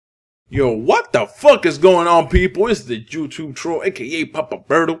Yo, what the fuck is going on, people? It's the YouTube troll, aka Papa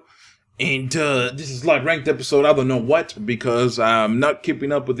Berto. And this is like ranked episode, I don't know what, because I'm not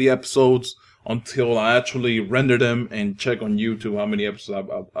keeping up with the episodes until I actually render them and check on YouTube how many episodes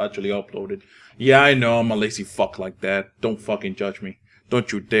I've actually uploaded. Yeah, I know, I'm a lazy fuck like that. Don't fucking judge me.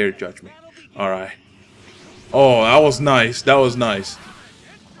 Don't you dare judge me. Alright. Oh, that was nice. That was nice.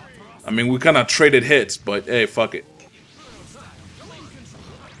 I mean, we kind of traded hits, but hey, fuck it.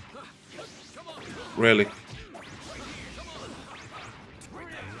 Really?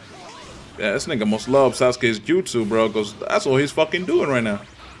 Yeah, this nigga must love Sasuke's jutsu, bro, because that's what he's fucking doing right now.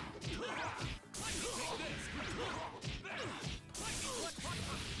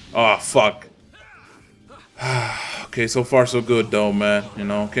 Oh, fuck. Okay, so far so good, though, man. You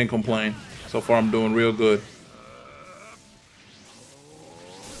know, can't complain. So far I'm doing real good.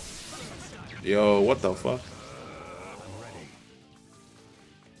 Yo, what the fuck?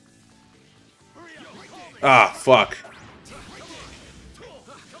 Ah, fuck.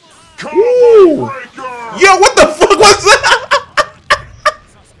 Woo! Yo, what the fuck was that?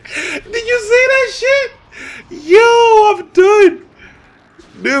 Did you see that shit? Yo, I'm done.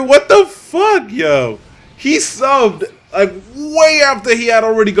 Dude, what the fuck, yo? He subbed, like, way after he had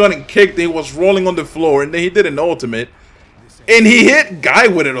already gotten kicked and he was rolling on the floor, and then he did an ultimate. And he hit Guy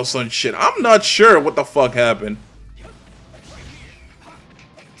with it or some shit. I'm not sure what the fuck happened.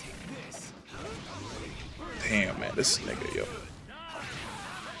 Damn, man, this nigga, yo.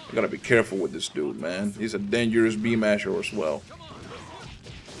 I gotta be careful with this dude, man. He's a dangerous B-masher as well.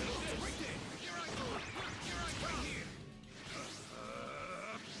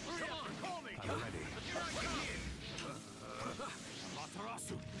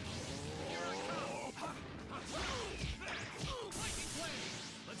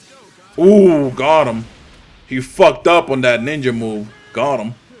 Ooh, got him. He fucked up on that ninja move. Got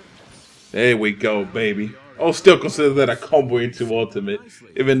him. There we go, baby. I'll still consider that a combo into ultimate,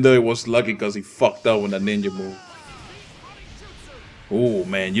 even though it was lucky because he fucked up on that ninja move. Ooh,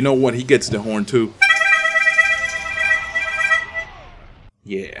 man, you know what? He gets the horn too.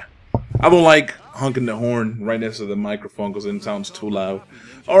 Yeah. I don't like honking the horn right next to the microphone because it sounds too loud.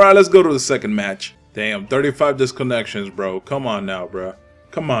 Alright, let's go to the second match. Damn, 35 disconnections, bro. Come on now, bro.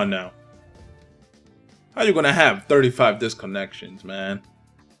 Come on now. How you gonna have 35 disconnections, man?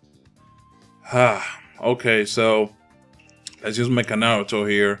 Okay, so let's just make a Naruto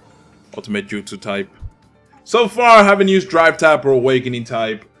here. Ultimate Jutsu type. So far, I haven't used Drive Tap or Awakening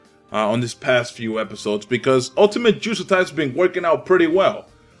type on this past few episodes because Ultimate Jutsu type's been working out pretty well.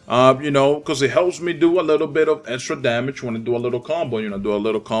 You know, because it helps me do a little bit of extra damage when I do a little combo. You know, do a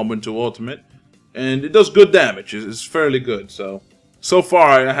little combo into Ultimate. And it does good damage. It's fairly good, so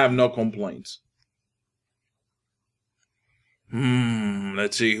far, I have no complaints.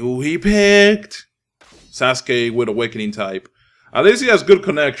 Let's see who he picked. Sasuke with Awakening type. At least he has good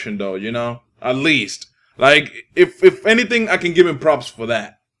connection, though, you know? At least. Like, if anything, I can give him props for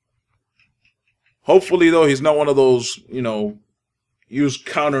that. Hopefully, though, he's not one of those, you know, use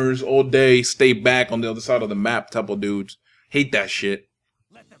counters all day, stay back on the other side of the map type of dudes. Hate that shit.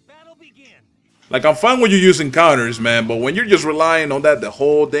 Like, I'm fine when you're using counters, man, but when you're just relying on that the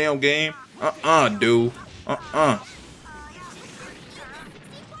whole damn game, dude.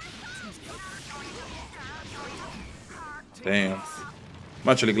 Damn. I'm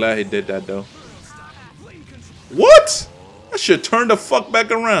actually glad he did that, though. What? I should turn the fuck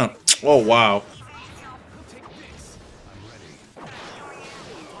back around. Oh, wow.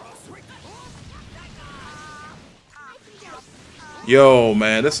 Yo,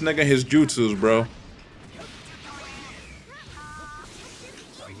 man, this nigga his jutsus, bro.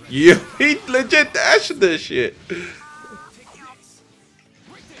 Yo, he legit dashed this shit.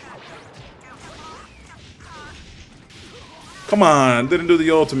 Come on, didn't do the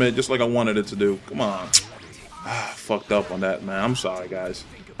ultimate just like I wanted it to do. Come on. Fucked up on that, man. I'm sorry, guys.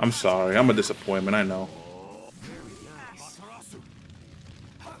 I'm sorry. I'm a disappointment, I know.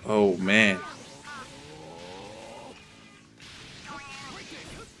 Oh, man.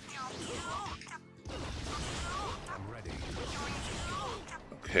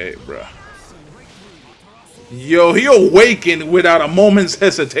 Okay, bruh. Yo, he awakened without a moment's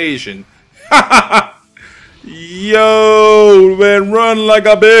hesitation. Yo, man, run like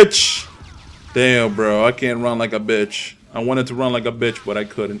a bitch. Damn, bro, I can't run like a bitch. I wanted to run like a bitch, but I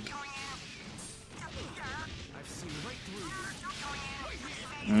couldn't.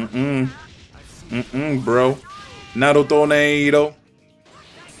 Bro. Naruto Naito.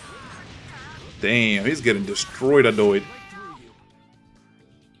 Damn, he's getting destroyed, Adoid.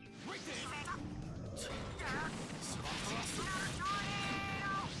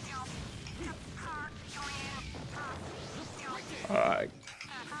 Alright.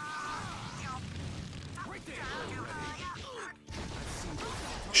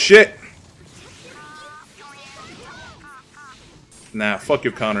 Shit! Nah, fuck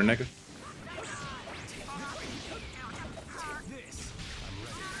your counter, nigga.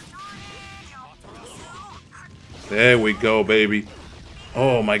 There we go, baby.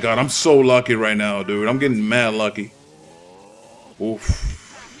 Oh my god, I'm so lucky right now, dude. I'm getting mad lucky. Oof.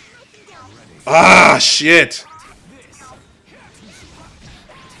 Ah, shit!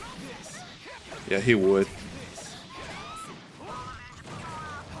 Yeah, he would.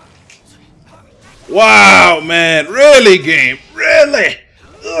 Wow, man. Really, game? Really?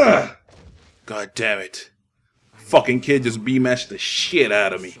 Ugh. God damn it. Fucking kid just B-matched the shit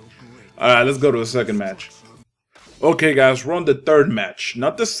out of me. Alright, let's go to the second match. Okay, guys, we're on the third match.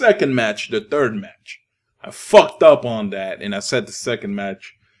 Not the second match, the third match. I fucked up on that, and I said the second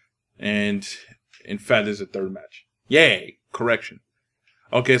match. And, in fact, it's the third match. Yay! Correction.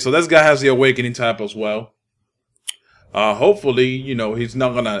 Okay, so this guy has the awakening type as well. Hopefully, you know, he's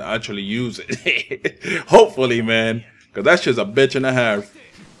not gonna actually use it. Hopefully, man. Because that's just a bitch and a half.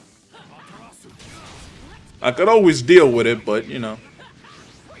 I could always deal with it, but, you know.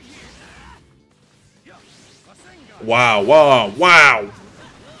 Wow, wow, wow.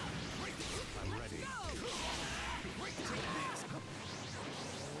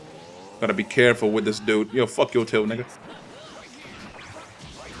 Gotta be careful with this dude. Yo, fuck your tilt, nigga.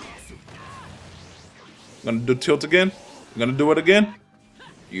 Gonna do tilt again? Gonna do it again?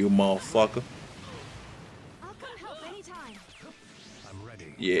 You motherfucker.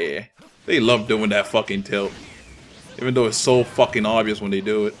 Yeah. They love doing that fucking tilt. Even though it's so fucking obvious when they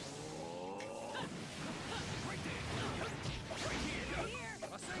do it.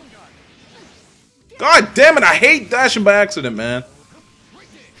 God damn it, I hate dashing by accident, man.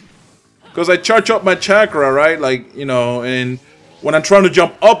 Because I charge up my chakra, right? Like, you know, and when I'm trying to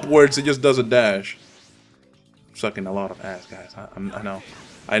jump upwards, it just does a dash. I'm sucking a lot of ass, guys. I know.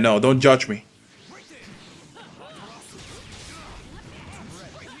 I know, don't judge me.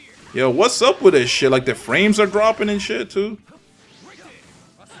 Yo, what's up with this shit? Like, the frames are dropping and shit, too?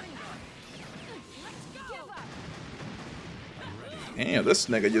 Damn, this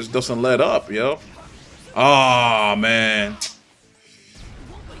nigga just doesn't let up, yo. Oh man.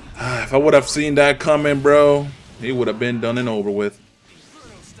 If I would have seen that coming, bro, he would have been done and over with.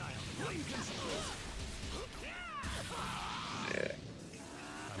 Yeah.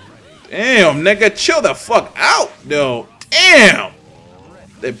 Damn, nigga, chill the fuck out, though. Damn.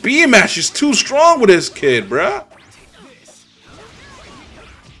 The B-match is too strong with this kid, bro.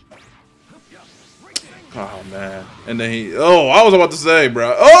 Oh man. And then he, oh, I was about to say,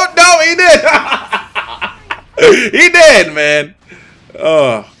 bro. Oh no, he did. He did, man.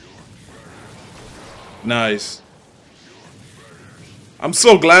 Oh. Nice. I'm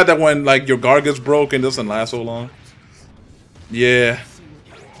so glad that when like your guard gets broken, it doesn't last so long. Yeah.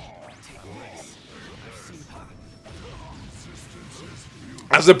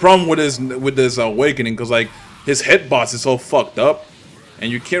 That's the problem with this awakening, because like his hitbox is so fucked up,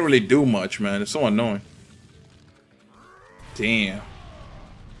 and you can't really do much, man. It's so annoying. Damn.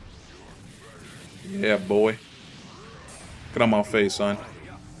 Yeah, boy. Get on my face, son.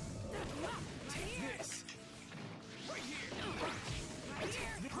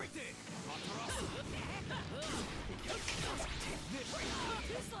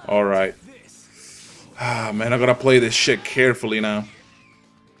 Alright. Ah, man, I gotta play this shit carefully now.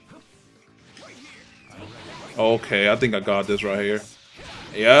 Okay, I think I got this right here.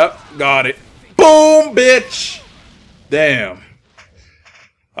 Yep, got it. Boom, bitch! Damn.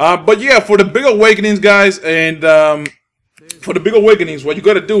 But yeah, for the big awakenings, guys, and for the big awakenings, what you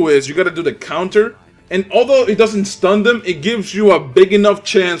gotta do is you gotta do the counter. And although it doesn't stun them, it gives you a big enough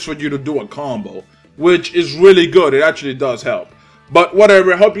chance for you to do a combo, which is really good. It actually does help. But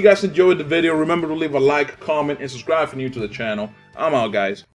whatever, I hope you guys enjoyed the video. Remember to leave a like, comment, and subscribe if you're new to the channel. I'm out, guys.